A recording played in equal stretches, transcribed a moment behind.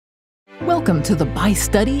Welcome to the By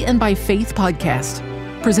Study and By Faith podcast,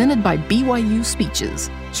 presented by BYU Speeches,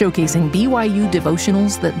 showcasing BYU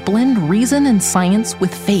devotionals that blend reason and science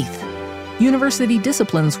with faith, university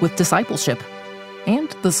disciplines with discipleship,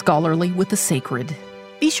 and the scholarly with the sacred.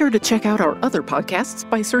 Be sure to check out our other podcasts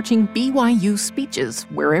by searching BYU Speeches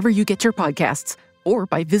wherever you get your podcasts, or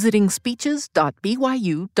by visiting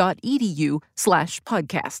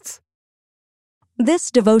speeches.byu.edu/podcasts.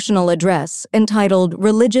 This devotional address, entitled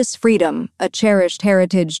Religious Freedom, A Cherished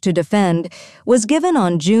Heritage to Defend, was given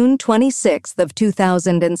on June 26th of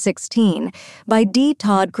 2016 by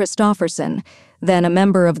Todd Christofferson, then a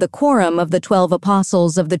member of the Quorum of the 12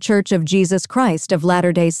 Apostles of the Church of Jesus Christ of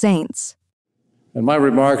Latter-day Saints. And my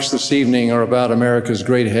remarks this evening are about America's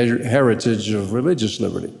great heritage of religious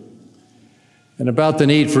liberty, and about the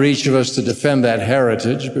need for each of us to defend that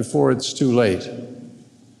heritage before it's too late.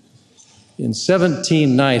 In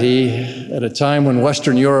 1790, at a time when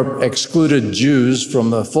Western Europe excluded Jews from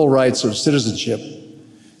the full rights of citizenship,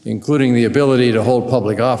 including the ability to hold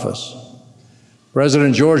public office,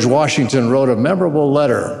 President George Washington wrote a memorable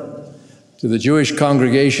letter to the Jewish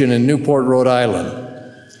congregation in Newport, Rhode Island.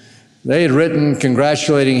 They had written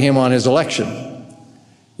congratulating him on his election.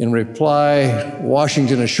 In reply,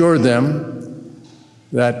 Washington assured them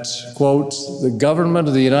that, quote, "the government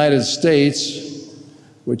of the United States,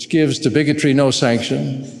 which gives to bigotry no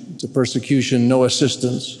sanction, to persecution no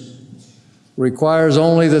assistance, requires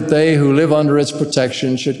only that they who live under its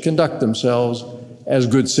protection should conduct themselves as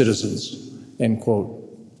good citizens," end quote.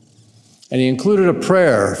 And he included a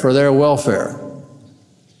prayer for their welfare.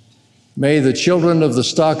 "May the children of the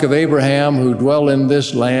stock of Abraham who dwell in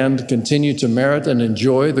this land continue to merit and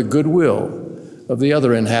enjoy the goodwill of the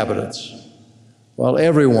other inhabitants, while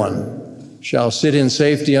everyone shall sit in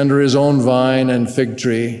safety under his own vine and fig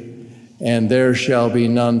tree, and there shall be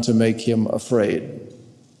none to make him afraid."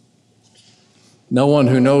 No one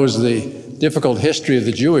who knows the difficult history of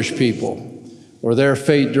the Jewish people or their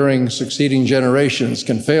fate during succeeding generations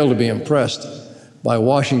can fail to be impressed by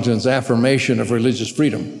Washington's affirmation of religious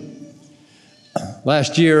freedom.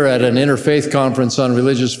 Last year, at an interfaith conference on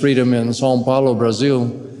religious freedom in São Paulo,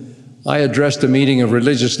 Brazil, I addressed a meeting of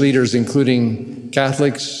religious leaders, including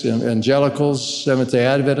Catholics, evangelicals, Seventh-day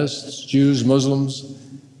Adventists, Jews, Muslims,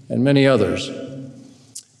 and many others.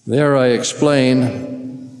 There I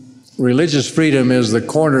explained, religious freedom is the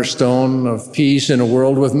cornerstone of peace in a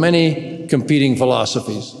world with many competing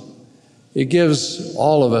philosophies. It gives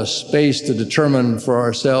all of us space to determine for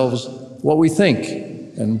ourselves what we think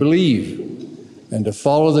and believe, and to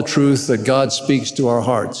follow the truth that God speaks to our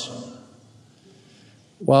hearts.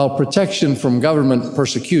 While protection from government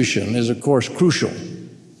persecution is, of course, crucial,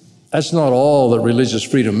 that's not all that religious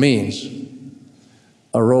freedom means.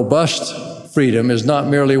 A robust freedom is not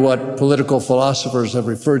merely what political philosophers have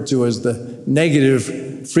referred to as the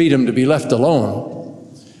negative freedom to be left alone.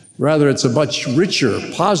 Rather, it's a much richer,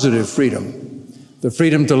 positive freedom, the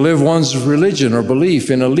freedom to live one's religion or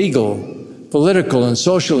belief in a legal, political, and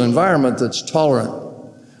social environment that's tolerant,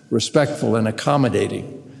 respectful, and accommodating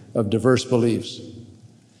of diverse beliefs.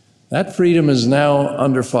 That freedom is now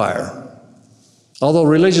under fire. Although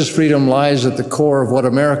religious freedom lies at the core of what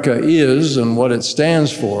America is and what it stands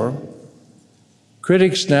for,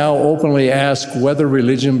 critics now openly ask whether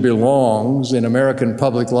religion belongs in American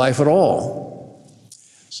public life at all.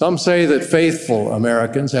 Some say that faithful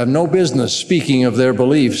Americans have no business speaking of their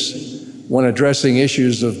beliefs when addressing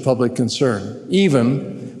issues of public concern,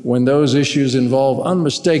 even when those issues involve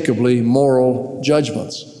unmistakably moral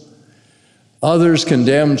judgments. Others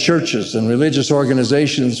condemn churches and religious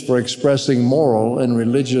organizations for expressing moral and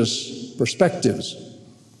religious perspectives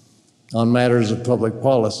on matters of public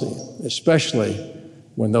policy, especially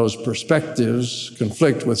when those perspectives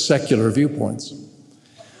conflict with secular viewpoints.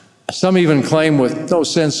 Some even claim with no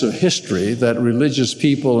sense of history that religious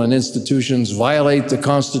people and institutions violate the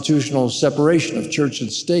constitutional separation of church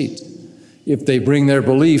and state if they bring their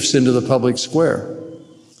beliefs into the public square.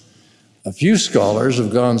 A few scholars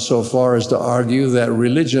have gone so far as to argue that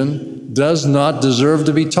religion does not deserve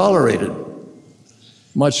to be tolerated,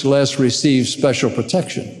 much less receive special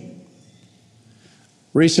protection.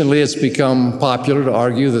 Recently, it's become popular to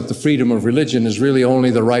argue that the freedom of religion is really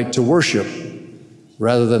only the right to worship,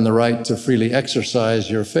 rather than the right to freely exercise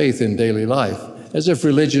your faith in daily life, as if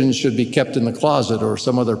religion should be kept in the closet or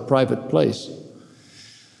some other private place.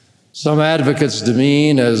 Some advocates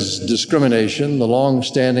demean as discrimination the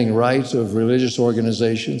long-standing right of religious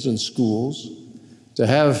organizations and schools to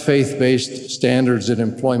have faith-based standards in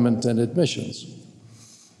employment and admissions.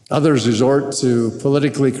 Others resort to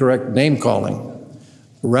politically correct name-calling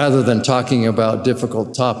rather than talking about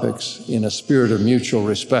difficult topics in a spirit of mutual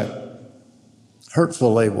respect.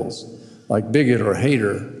 Hurtful labels like bigot or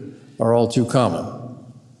hater are all too common.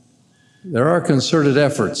 There are concerted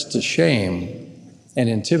efforts to shame and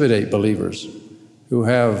intimidate believers who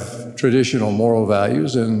have traditional moral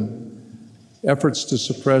values and efforts to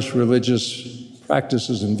suppress religious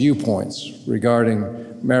practices and viewpoints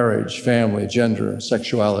regarding marriage, family, gender,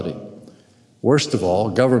 sexuality. Worst of all,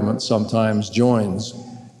 government sometimes joins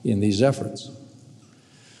in these efforts.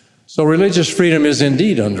 So religious freedom is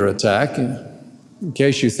indeed under attack. In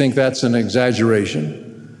case you think that's an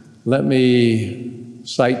exaggeration, let me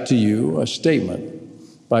cite to you a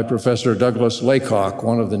statement by Professor Douglas Laycock,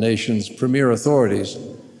 one of the nation's premier authorities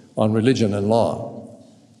on religion and law.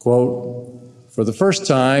 Quote, "For the first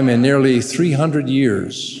time in nearly 300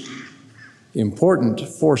 years, important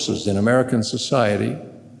forces in American society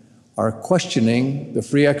are questioning the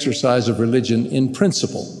free exercise of religion in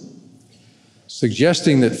principle,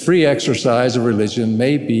 suggesting that free exercise of religion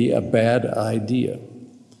may be a bad idea,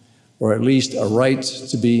 or at least a right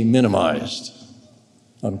to be minimized,"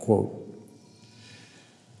 unquote.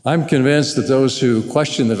 I'm convinced that those who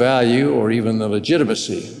question the value or even the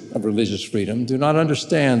legitimacy of religious freedom do not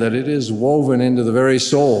understand that it is woven into the very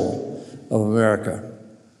soul of America.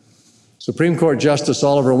 Supreme Court Justice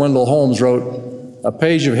Oliver Wendell Holmes wrote, "A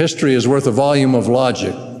page of history is worth a volume of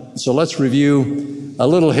logic." So let's review a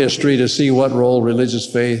little history to see what role religious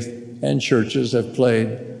faith and churches have played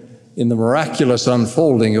in the miraculous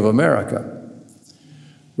unfolding of America.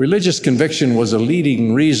 Religious conviction was a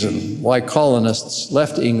leading reason why colonists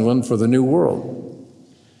left England for the New World.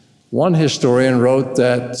 One historian wrote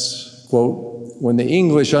that, quote, "When the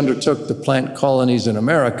English undertook to plant colonies in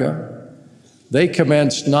America, they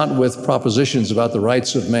commenced not with propositions about the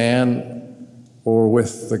rights of man or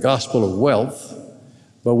with the gospel of wealth,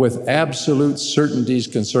 but with absolute certainties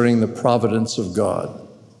concerning the providence of God,"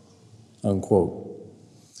 unquote.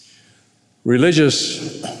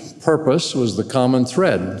 Religious purpose was the common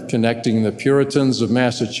thread connecting the Puritans of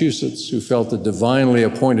Massachusetts, who felt a divinely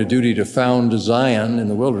appointed duty to found Zion in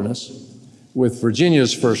the wilderness, with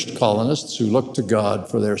Virginia's first colonists who looked to God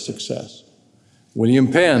for their success. William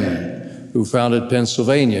Penn, who founded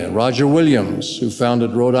Pennsylvania, Roger Williams, who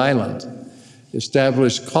founded Rhode Island,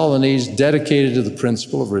 established colonies dedicated to the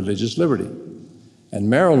principle of religious liberty. And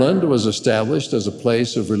Maryland was established as a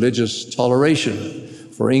place of religious toleration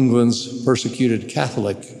for England's persecuted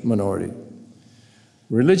Catholic minority.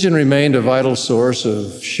 Religion remained a vital source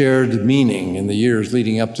of shared meaning in the years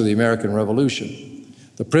leading up to the American Revolution.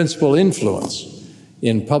 The principal influence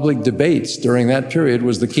in public debates during that period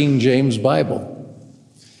was the King James Bible.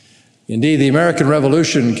 Indeed, the American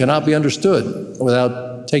Revolution cannot be understood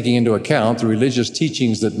without taking into account the religious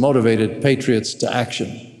teachings that motivated patriots to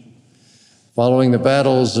action. Following the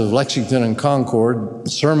battles of Lexington and Concord,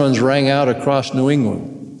 sermons rang out across New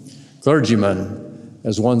England. Clergymen,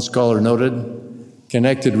 as one scholar noted,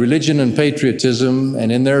 connected religion and patriotism,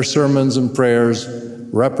 and in their sermons and prayers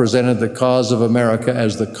represented the cause of America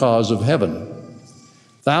as the cause of heaven.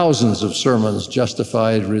 Thousands of sermons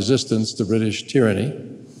justified resistance to British tyranny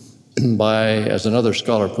by, as another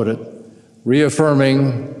scholar put it,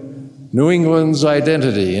 reaffirming New England's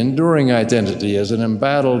identity, enduring identity as an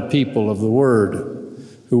embattled people of the Word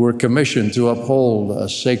who were commissioned to uphold a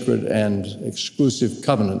sacred and exclusive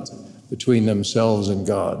covenant between themselves and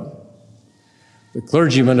God. The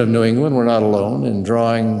clergymen of New England were not alone in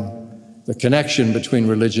drawing the connection between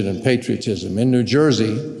religion and patriotism. In New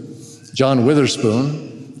Jersey, John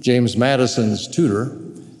Witherspoon, James Madison's tutor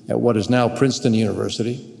at what is now Princeton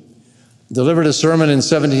University, delivered a sermon in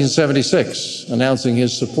 1776 announcing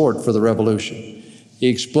his support for the Revolution. He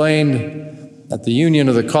explained that the union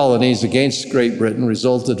of the colonies against Great Britain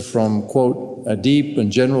resulted from, quote, "a deep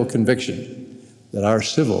and general conviction that our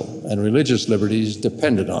civil and religious liberties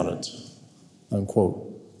depended on it," unquote.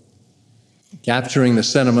 Capturing the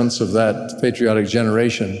sentiments of that patriotic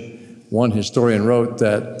generation, one historian wrote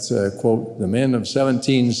that, quote, "the men of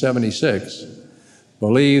 1776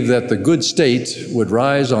 believed that the good state would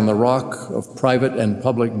rise on the rock of private and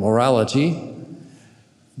public morality.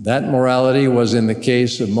 That morality was, in the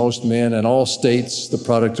case of most men and all states, the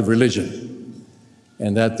product of religion,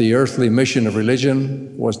 and that the earthly mission of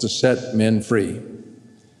religion was to set men free.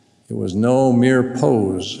 It was no mere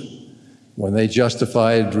pose when they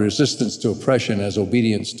justified resistance to oppression as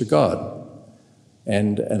obedience to God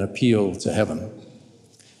and an appeal to heaven."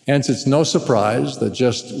 Hence, it's no surprise that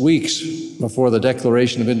just weeks before the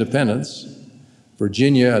Declaration of Independence,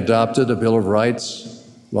 Virginia adopted a Bill of Rights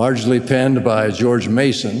largely penned by George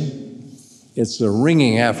Mason. It's a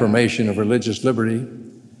ringing affirmation of religious liberty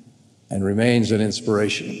and remains an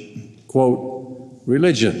inspiration. Quote,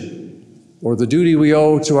 "Religion, or the duty we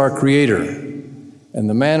owe to our Creator, and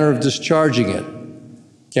the manner of discharging it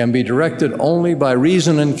can be directed only by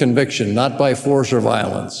reason and conviction, not by force or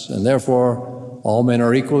violence, and therefore all men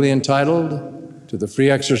are equally entitled to the free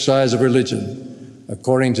exercise of religion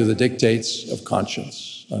according to the dictates of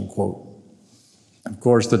conscience," unquote. Of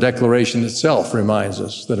course, the Declaration itself reminds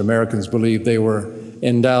us that Americans believed they were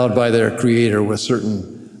endowed by their Creator with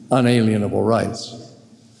certain unalienable rights.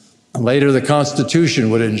 And later, the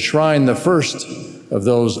Constitution would enshrine the first of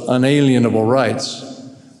those unalienable rights,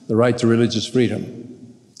 the right to religious freedom.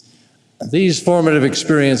 These formative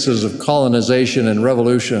experiences of colonization and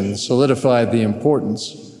revolution solidified the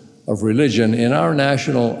importance of religion in our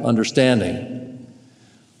national understanding.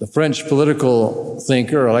 The French political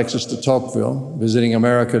thinker Alexis de Tocqueville, visiting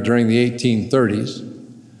America during the 1830s,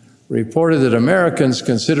 reported that Americans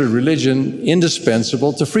considered religion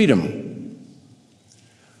indispensable to freedom.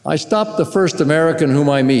 "I stop the first American whom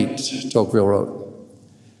I meet," Tocqueville wrote,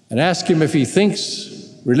 "and ask him if he thinks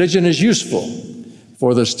religion is useful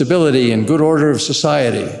for the stability and good order of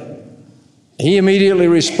society. He immediately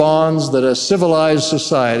responds that a civilized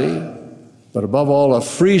society, but above all a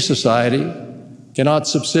free society, cannot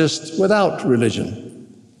subsist without religion."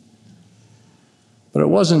 But it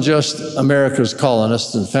wasn't just America's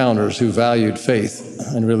colonists and founders who valued faith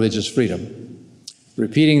and religious freedom.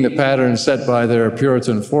 Repeating the pattern set by their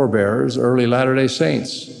Puritan forebears, early Latter-day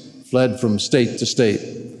Saints fled from state to state,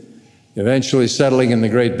 eventually settling in the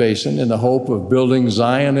Great Basin in the hope of building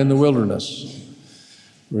Zion in the wilderness.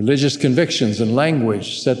 Religious convictions and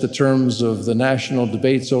language set the terms of the national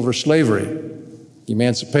debates over slavery,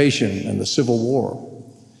 emancipation, and the Civil War.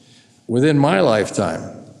 Within my lifetime,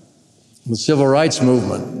 the Civil Rights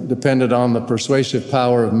Movement depended on the persuasive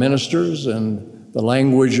power of ministers and the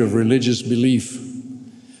language of religious belief.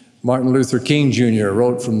 Martin Luther King Jr.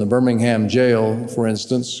 wrote from the Birmingham jail, for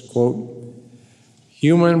instance, quote,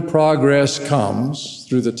 "Human progress comes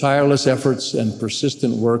through the tireless efforts and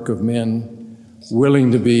persistent work of men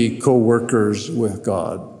willing to be co-workers with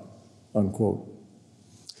God," unquote.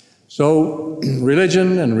 So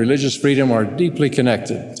religion and religious freedom are deeply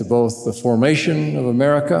connected to both the formation of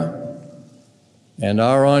America and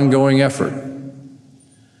our ongoing effort,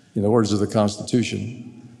 in the words of the Constitution,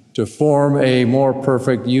 to form a more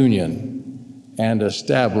perfect union and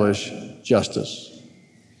establish justice.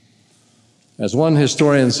 As one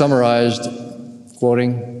historian summarized,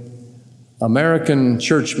 quoting, "American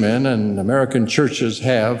churchmen and American churches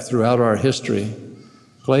have, throughout our history,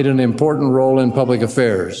 played an important role in public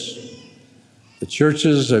affairs. The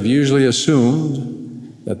churches have usually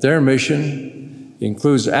assumed that their mission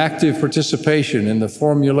includes active participation in the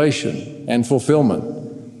formulation and fulfillment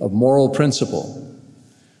of moral principle.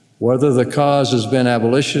 Whether the cause has been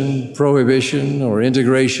abolition, prohibition, or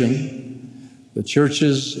integration, the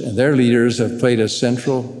churches and their leaders have played a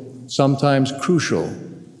central, sometimes crucial,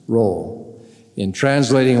 role in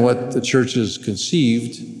translating what the churches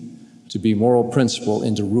conceived to be moral principle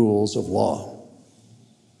into rules of law."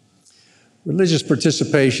 Religious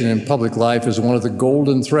participation in public life is one of the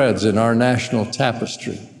golden threads in our national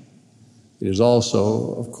tapestry. It is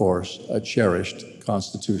also, of course, a cherished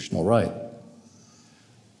constitutional right.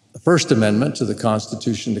 The First Amendment to the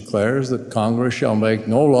Constitution declares that Congress shall make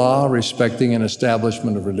no law respecting an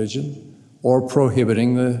establishment of religion or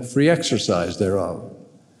prohibiting the free exercise thereof,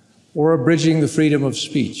 or abridging the freedom of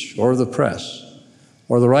speech or of the press,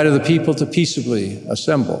 or the right of the people to peaceably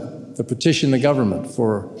assemble, to petition the government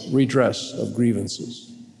for redress of grievances.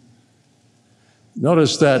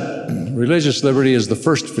 Notice that religious liberty is the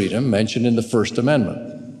first freedom mentioned in the First Amendment.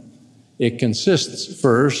 It consists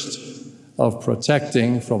first of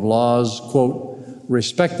protecting from laws, quote,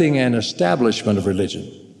 "respecting an establishment of religion."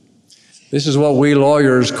 This is what we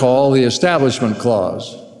lawyers call the Establishment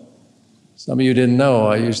Clause. Some of you didn't know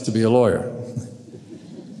I used to be a lawyer.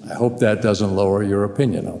 I hope that doesn't lower your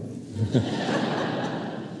opinion of me.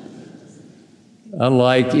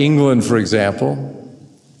 Unlike England, for example,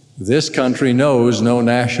 this country knows no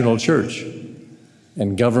national church,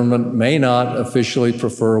 and government may not officially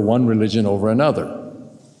prefer one religion over another.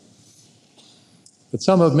 But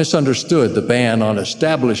some have misunderstood the ban on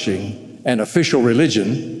establishing an official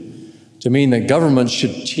religion to mean that government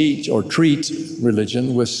should teach or treat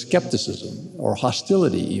religion with skepticism or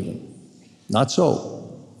hostility even. Not so.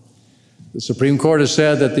 The Supreme Court has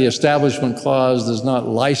said that the Establishment Clause does not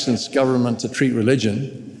license government to treat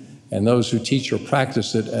religion and those who teach or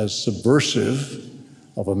practice it as subversive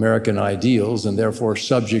of American ideals and therefore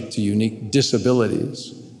subject to unique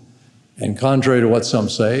disabilities. And contrary to what some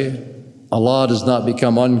say, a law does not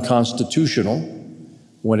become unconstitutional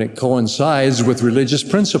when it coincides with religious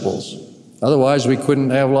principles. Otherwise, we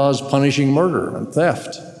couldn't have laws punishing murder and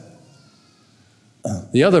theft.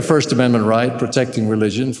 The other First Amendment right protecting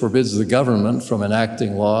religion forbids the government from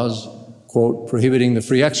enacting laws, quote, prohibiting the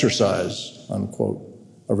free exercise, unquote,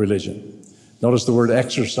 of religion. Notice the word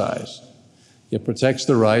exercise. It protects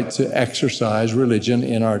the right to exercise religion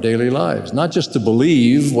in our daily lives, not just to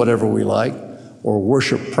believe whatever we like or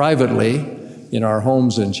worship privately in our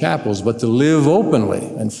homes and chapels, but to live openly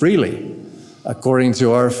and freely according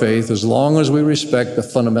to our faith as long as we respect the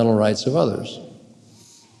fundamental rights of others.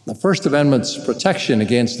 The First Amendment's protection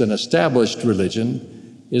against an established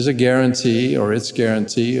religion is a guarantee, or its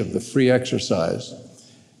guarantee, of the free exercise,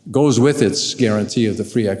 goes with its guarantee of the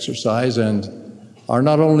free exercise, and are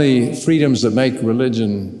not only freedoms that make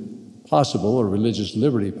religion possible or religious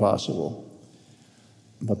liberty possible,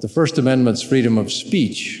 but the First Amendment's freedom of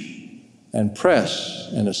speech and press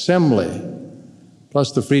and assembly,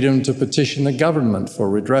 plus the freedom to petition the government for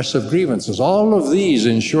redress of grievances. All of these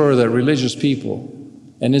ensure that religious people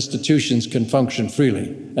and institutions can function freely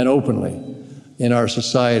and openly in our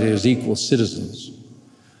society as equal citizens.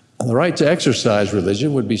 And the right to exercise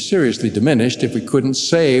religion would be seriously diminished if we couldn't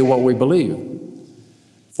say what we believe.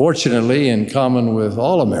 Fortunately, in common with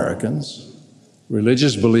all Americans,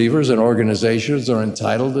 religious believers and organizations are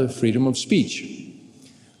entitled to freedom of speech.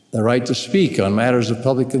 The right to speak on matters of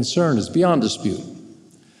public concern is beyond dispute.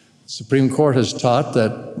 The Supreme Court has taught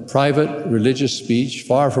that private religious speech,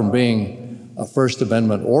 far from being a First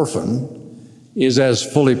Amendment orphan, is as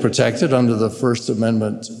fully protected under the First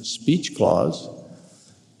Amendment speech clause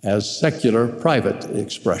as secular private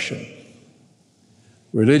expression.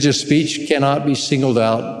 Religious speech cannot be singled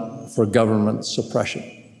out for government suppression.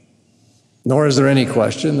 Nor is there any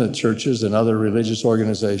question that churches and other religious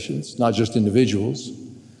organizations, not just individuals,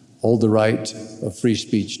 hold the right of free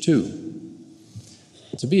speech too.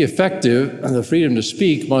 To be effective, the freedom to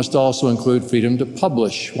speak must also include freedom to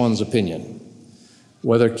publish one's opinion,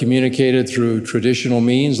 whether communicated through traditional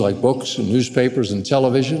means like books and newspapers and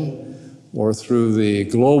television, or through the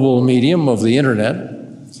global medium of the internet.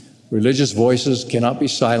 Religious voices cannot be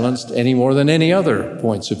silenced any more than any other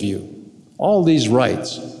points of view. All these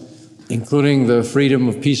rights, including the freedom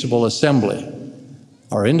of peaceable assembly,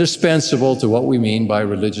 are indispensable to what we mean by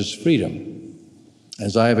religious freedom.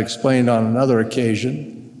 As I have explained on another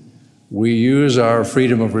occasion, we use our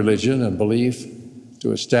freedom of religion and belief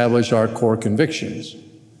to establish our core convictions,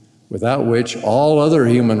 without which all other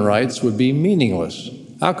human rights would be meaningless.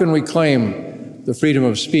 How can we claim the freedom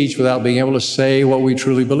of speech without being able to say what we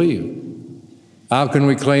truly believe? How can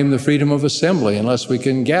we claim the freedom of assembly unless we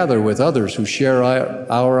can gather with others who share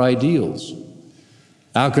our ideals?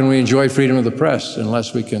 How can we enjoy freedom of the press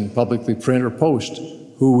unless we can publicly print or post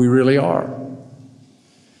who we really are?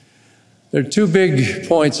 There are two big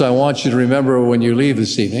points I want you to remember when you leave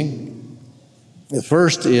this evening. The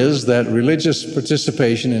first is that religious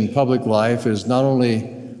participation in public life is not only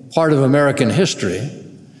part of American history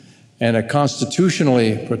and a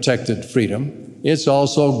constitutionally protected freedom, it's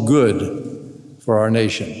also good for our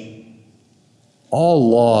nation. All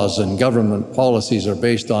laws and government policies are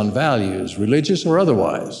based on values, religious or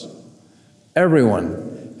otherwise.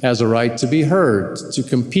 Everyone has a right to be heard, to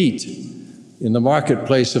compete in the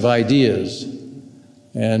marketplace of ideas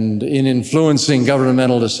and in influencing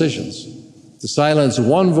governmental decisions. To silence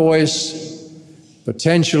one voice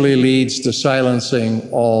potentially leads to silencing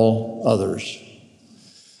all others.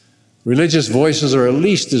 Religious voices are at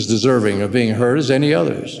least as deserving of being heard as any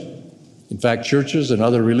others. In fact, churches and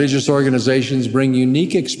other religious organizations bring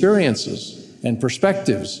unique experiences and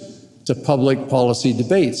perspectives to public policy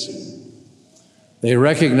debates. They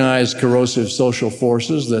recognize corrosive social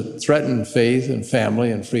forces that threaten faith and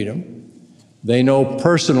family and freedom. They know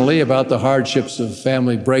personally about the hardships of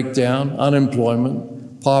family breakdown,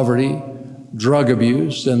 unemployment, poverty, drug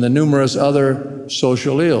abuse, and the numerous other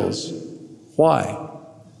social ills. Why?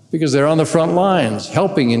 Because they're on the front lines,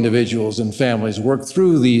 helping individuals and families work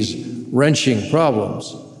through these wrenching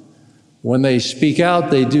problems. When they speak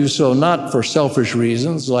out, they do so not for selfish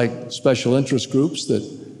reasons like special interest groups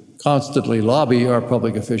that constantly lobby our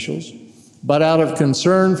public officials, but out of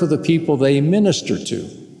concern for the people they minister to,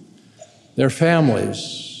 their families,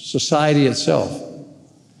 society itself.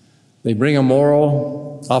 They bring a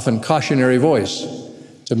moral, often cautionary voice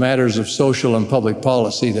to matters of social and public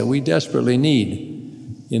policy that we desperately need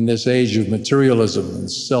in this age of materialism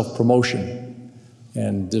and self-promotion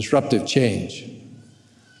and disruptive change.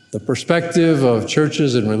 The perspective of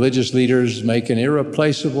churches and religious leaders make an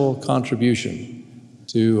irreplaceable contribution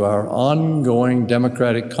to our ongoing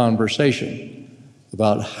democratic conversation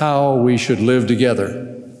about how we should live together.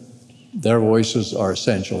 Their voices are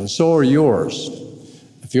essential, and so are yours.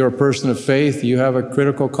 If you're a person of faith, you have a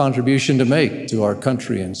critical contribution to make to our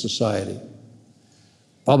country and society.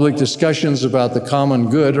 Public discussions about the common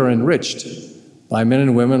good are enriched by men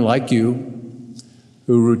and women like you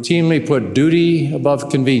who routinely put duty above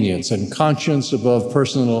convenience and conscience above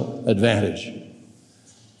personal advantage.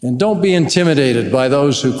 And don't be intimidated by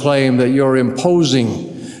those who claim that you're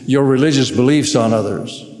imposing your religious beliefs on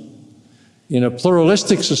others. In a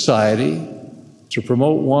pluralistic society, to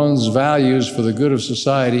promote one's values for the good of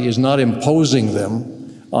society is not imposing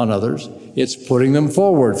them on others, it's putting them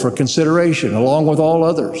forward for consideration along with all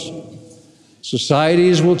others.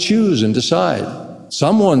 Societies will choose and decide.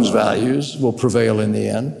 Someone's values will prevail in the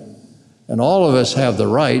end, and all of us have the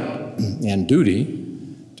right and duty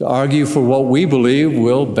to argue for what we believe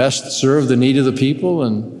will best serve the need of the people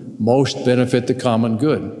and most benefit the common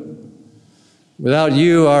good. Without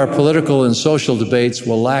you, our political and social debates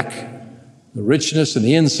will lack the richness and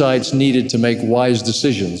the insights needed to make wise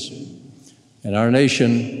decisions, and our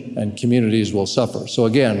nation and communities will suffer. So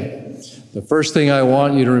again, the first thing I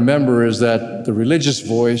want you to remember is that the religious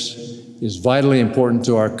voice is vitally important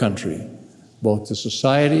to our country, both to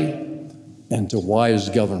society and to wise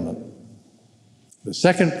government. The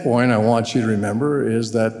second point I want you to remember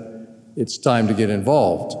is that it's time to get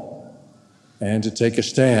involved and to take a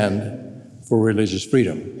stand for religious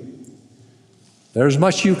freedom. There's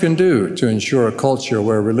much you can do to ensure a culture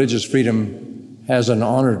where religious freedom has an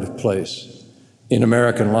honored place in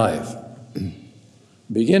American life.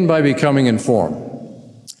 Begin by becoming informed.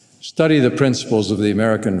 Study the principles of the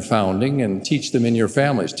American founding and teach them in your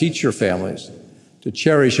families. Teach your families to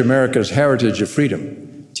cherish America's heritage of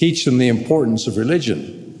freedom. Teach them the importance of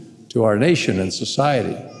religion to our nation and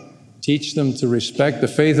society. Teach them to respect the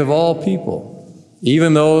faith of all people,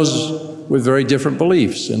 even those with very different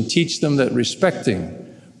beliefs, and teach them that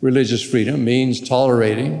respecting religious freedom means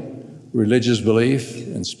tolerating religious belief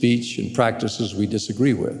and speech and practices we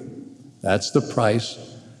disagree with. That's the price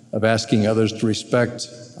of asking others to respect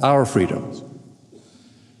our freedoms.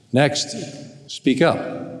 Next, speak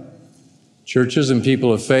up. Churches and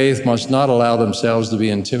people of faith must not allow themselves to be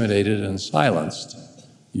intimidated and silenced.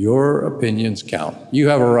 Your opinions count. You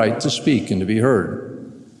have a right to speak and to be heard.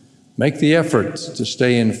 Make the effort to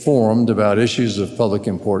stay informed about issues of public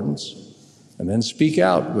importance, and then speak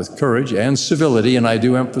out with courage and civility, and I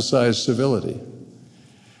do emphasize civility.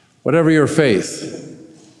 Whatever your faith,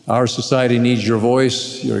 our society needs your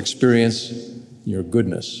voice, your experience, your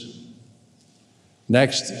goodness.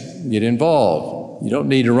 Next, get involved. You don't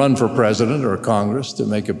need to run for president or Congress to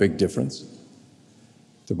make a big difference.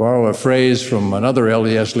 To borrow a phrase from another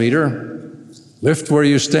LDS leader, lift where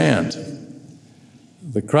you stand.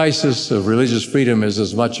 The crisis of religious freedom is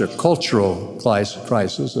as much a cultural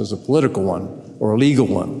crisis as a political one or a legal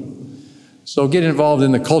one. So get involved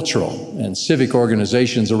in the cultural and civic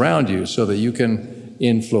organizations around you so that you can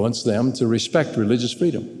influence them to respect religious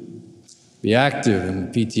freedom. Be active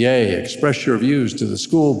in PTA, express your views to the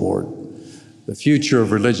school board. The future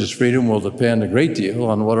of religious freedom will depend a great deal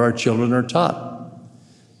on what our children are taught.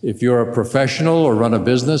 If you're a professional or run a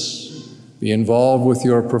business, be involved with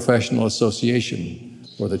your professional association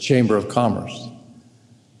or the Chamber of Commerce.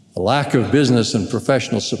 The lack of business and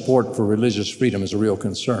professional support for religious freedom is a real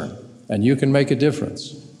concern, and you can make a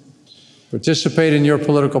difference. Participate in your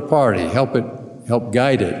political party, help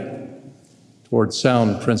guide it towards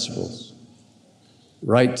sound principles.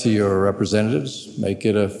 Write to your representatives, make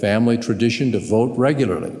it a family tradition to vote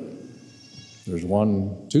regularly. There's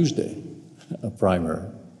one Tuesday, a primary.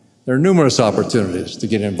 There are numerous opportunities to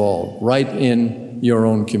get involved right in your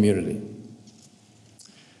own community.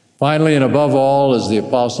 Finally, and above all, as the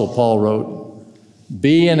Apostle Paul wrote,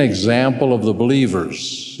 be an example of the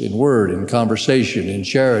believers in word, in conversation, in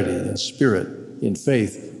charity, in spirit, in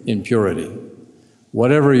faith, in purity.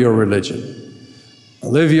 Whatever your religion,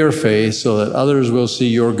 live your faith so that others will see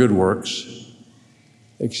your good works,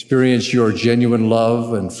 experience your genuine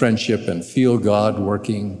love and friendship, and feel God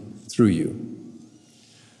working through you.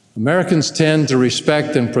 Americans tend to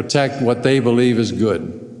respect and protect what they believe is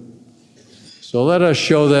good. So let us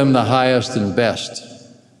show them the highest and best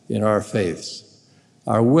in our faiths,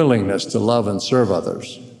 our willingness to love and serve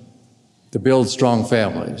others, to build strong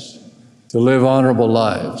families, to live honorable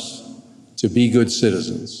lives, to be good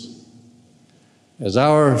citizens. As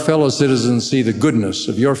our fellow citizens see the goodness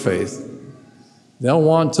of your faith, they'll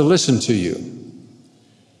want to listen to you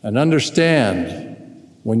and understand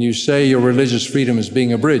when you say your religious freedom is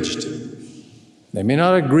being abridged. They may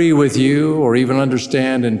not agree with you or even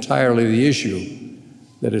understand entirely the issue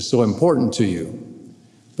that is so important to you.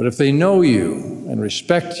 But if they know you and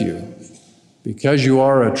respect you because you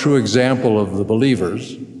are a true example of the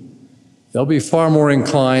believers, they'll be far more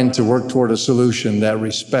inclined to work toward a solution that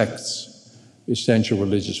respects essential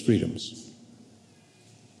religious freedoms.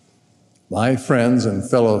 My friends and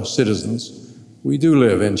fellow citizens, we do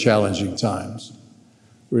live in challenging times.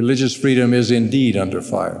 Religious freedom is indeed under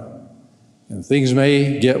fire, and things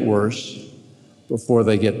may get worse before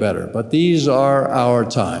they get better. But these are our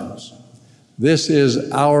times. This is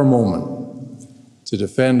our moment to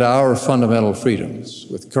defend our fundamental freedoms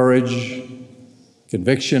with courage,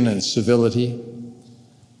 conviction, and civility,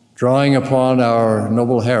 drawing upon our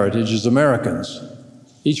noble heritage as Americans.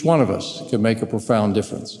 Each one of us can make a profound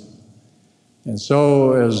difference. And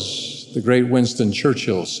so, as the great Winston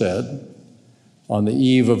Churchill said, on the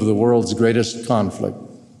eve of the world's greatest conflict,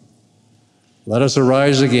 let us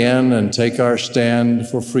arise again and take our stand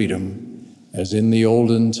for freedom as in the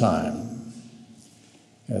olden time.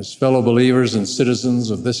 As fellow believers and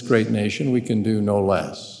citizens of this great nation, we can do no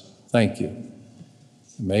less. Thank you.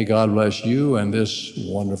 May God bless you and this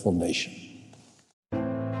wonderful nation.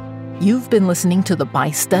 You've been listening to the By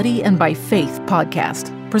Study and by Faith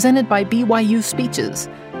podcast, presented by BYU Speeches.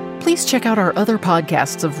 Please check out our other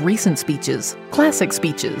podcasts of recent speeches, classic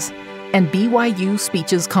speeches, and BYU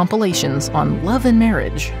Speeches compilations on love and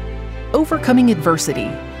marriage, overcoming adversity,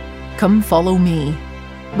 Come Follow Me,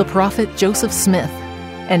 the prophet Joseph Smith,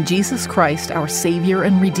 and Jesus Christ, our Savior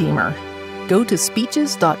and Redeemer. Go to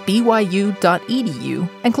speeches.byu.edu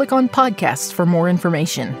and click on podcasts for more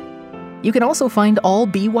information. You can also find all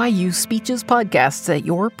BYU Speeches podcasts at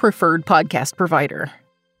your preferred podcast provider.